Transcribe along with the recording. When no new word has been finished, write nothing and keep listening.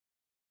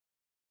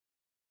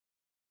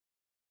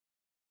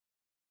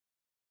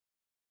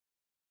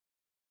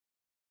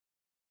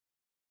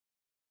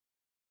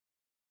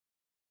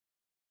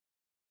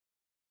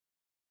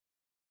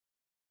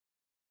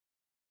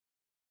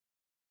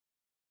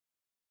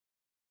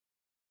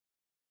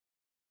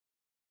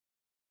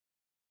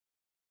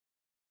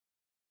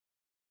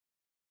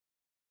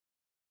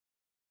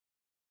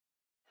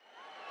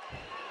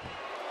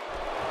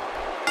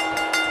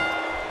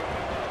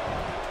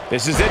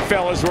This is it,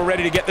 fellas. We're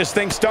ready to get this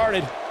thing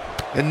started.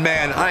 And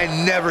man, I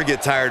never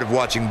get tired of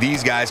watching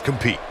these guys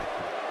compete.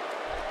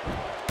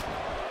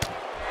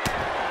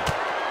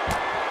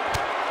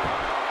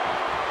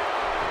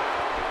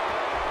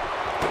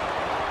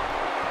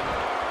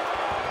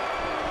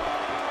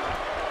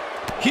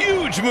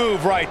 Huge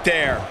move right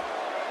there.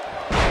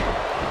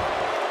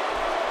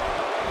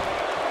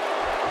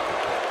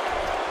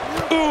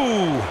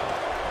 Ooh.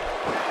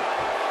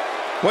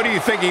 What are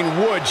you thinking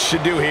Woods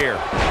should do here?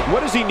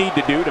 What does he need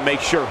to do to make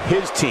sure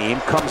his team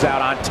comes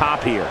out on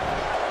top here?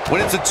 When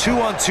it's a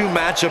 2-on-2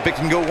 matchup, it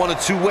can go one of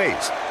two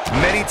ways.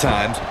 Many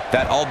times,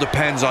 that all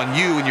depends on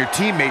you and your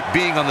teammate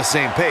being on the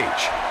same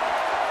page.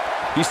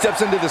 He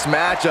steps into this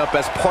matchup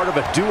as part of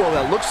a duo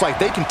that looks like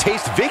they can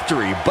taste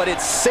victory, but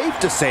it's safe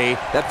to say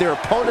that their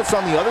opponents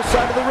on the other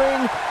side of the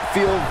ring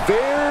feel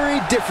very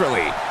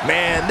differently.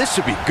 Man, this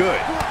should be good.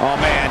 Oh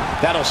man,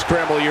 that'll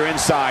scramble your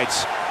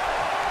insides.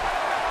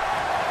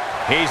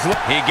 He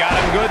got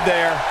him good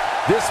there.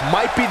 This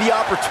might be the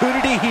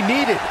opportunity he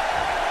needed.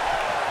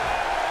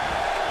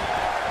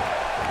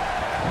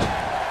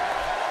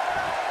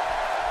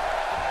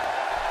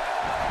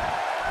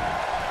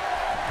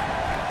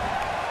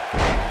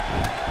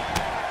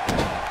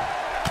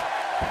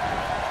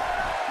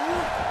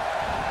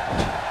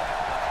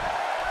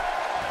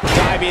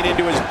 Diving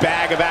into his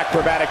bag of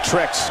acrobatic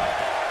tricks.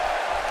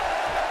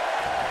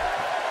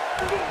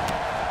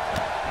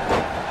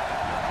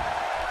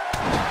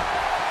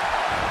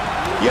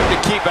 You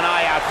have to keep an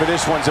eye out for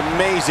this one's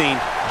amazing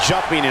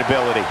jumping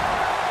ability.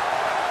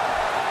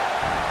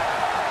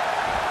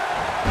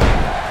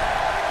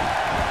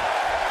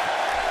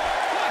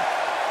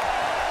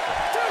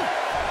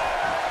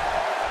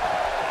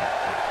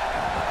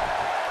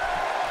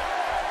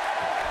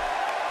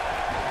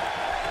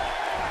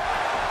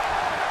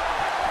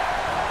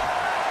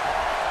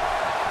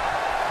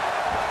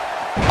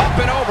 Up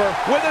and over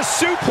with a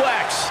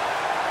suplex.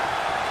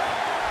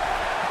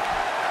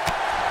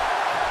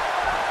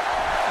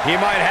 He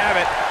might have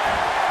it.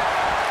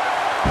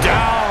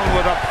 Down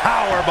with a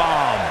power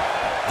bomb.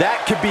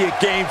 That could be a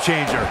game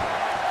changer.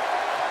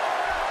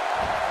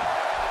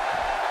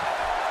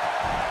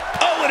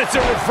 Oh, and it's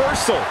a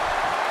reversal.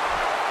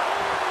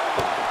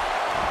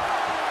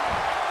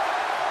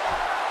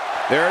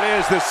 There it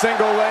is, the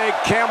single leg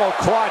camel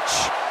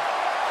clutch.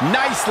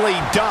 Nicely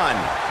done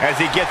as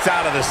he gets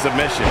out of the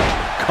submission.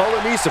 Color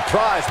me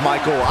surprised,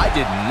 Michael. I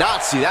did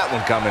not see that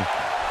one coming.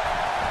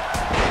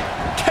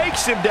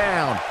 Takes him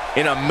down.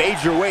 In a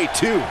major way,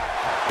 too.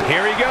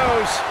 Here he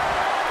goes.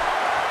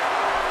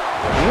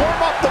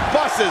 Warm up the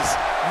buses.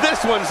 This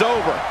one's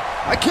over.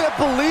 I can't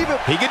believe it.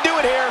 He can do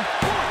it here.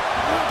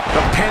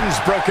 The pin's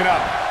broken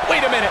up.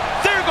 Wait a minute.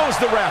 There goes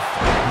the ref.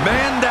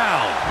 Man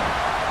down.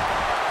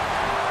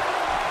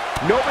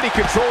 Nobody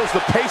controls the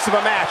pace of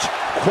a match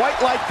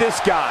quite like this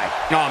guy.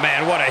 Oh,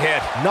 man, what a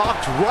hit.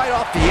 Knocked right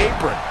off the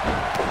apron.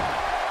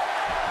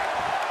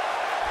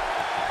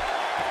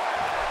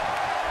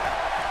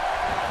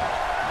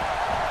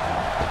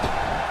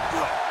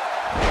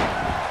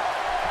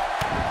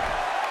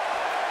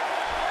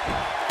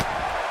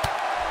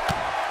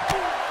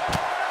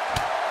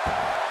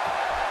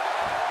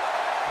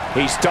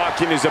 He's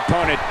stalking his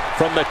opponent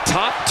from the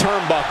top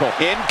turnbuckle.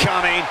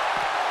 Incoming.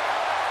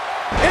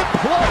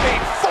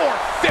 Imploding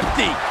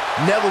 450.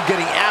 Neville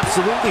getting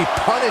absolutely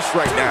punished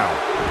right now.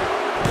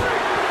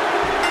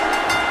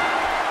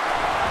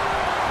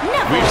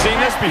 Neville We've seen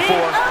this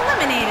before.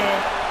 Eliminated.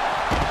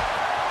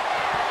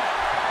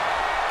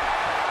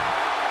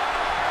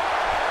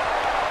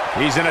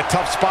 He's in a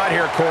tough spot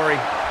here, Corey.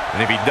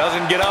 And if he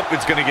doesn't get up,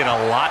 it's going to get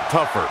a lot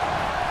tougher.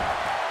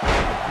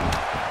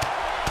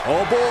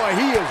 Oh boy,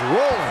 he is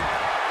rolling.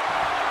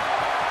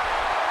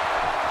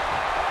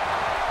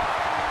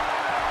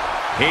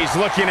 He's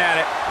looking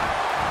at it.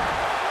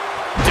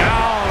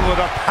 Down with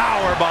a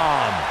power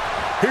bomb.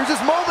 Here's his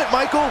moment,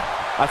 Michael.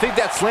 I think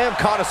that slam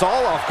caught us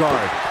all off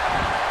guard.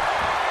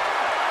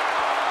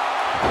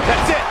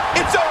 That's it.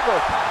 It's over.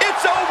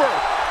 It's over.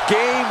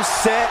 Game,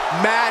 set,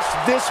 match.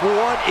 This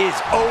one is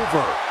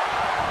over.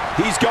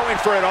 He's going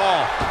for it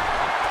all.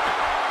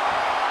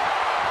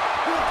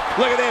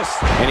 Look at this.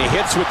 And he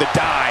hits with the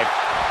dive.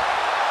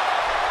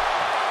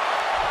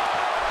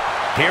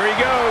 Here he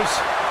goes.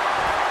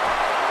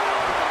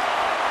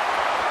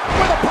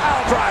 With a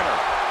pile driver.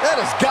 That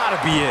has got to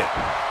be it.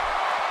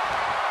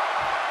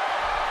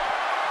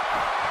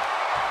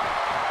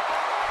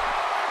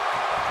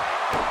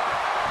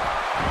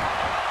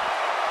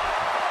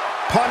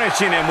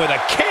 Punishing him with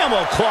a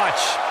camel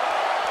clutch.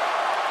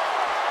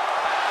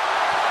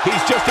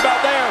 He's just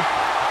about there.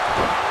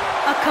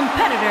 A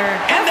competitor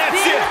And that's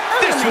has been it.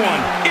 This one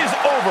eliminated. is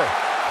over.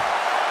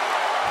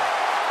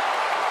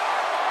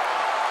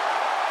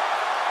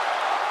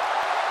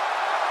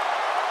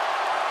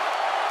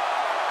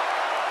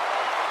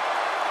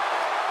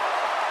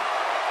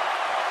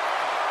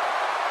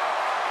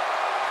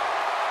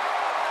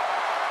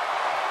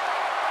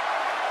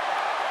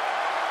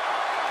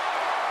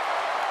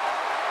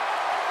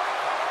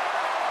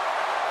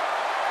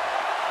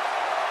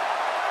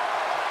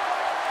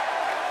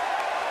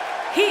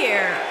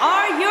 Here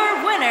are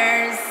your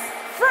winners,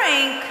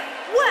 Frank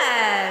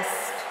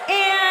West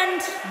and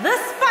the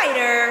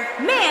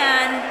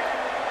Spider-Man,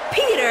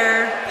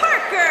 Peter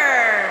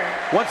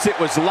Parker. Once it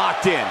was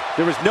locked in,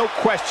 there was no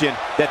question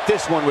that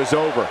this one was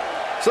over.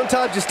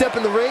 Sometimes you step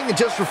in the ring and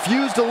just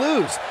refuse to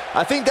lose.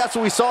 I think that's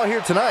what we saw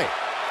here tonight.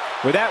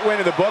 With that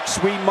win in the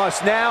books, we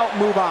must now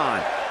move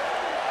on.